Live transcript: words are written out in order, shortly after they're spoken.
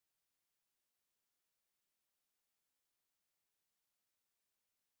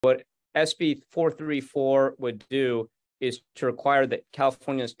SB 434 would do is to require that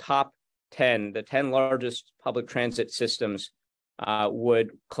California's top 10, the 10 largest public transit systems,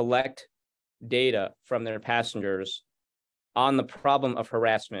 would collect data from their passengers on the problem of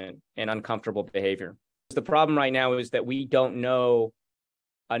harassment and uncomfortable behavior. The problem right now is that we don't know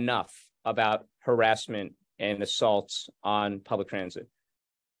enough about harassment and assaults on public transit.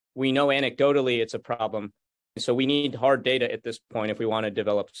 We know anecdotally it's a problem, so we need hard data at this point if we want to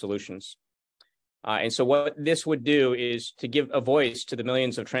develop solutions. And so what this would do is to give a voice to the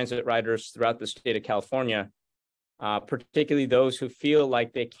millions of transit riders throughout the state of California, particularly those who feel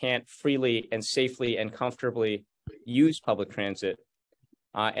like they can't freely and safely and comfortably use public transit,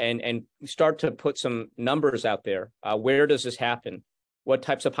 and start to put some numbers out there. Where does this happen? What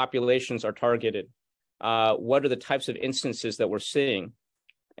types of populations are targeted? What are the types of instances that we're seeing?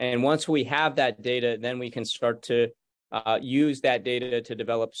 And once we have that data, then we can start to use that data to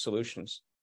develop solutions.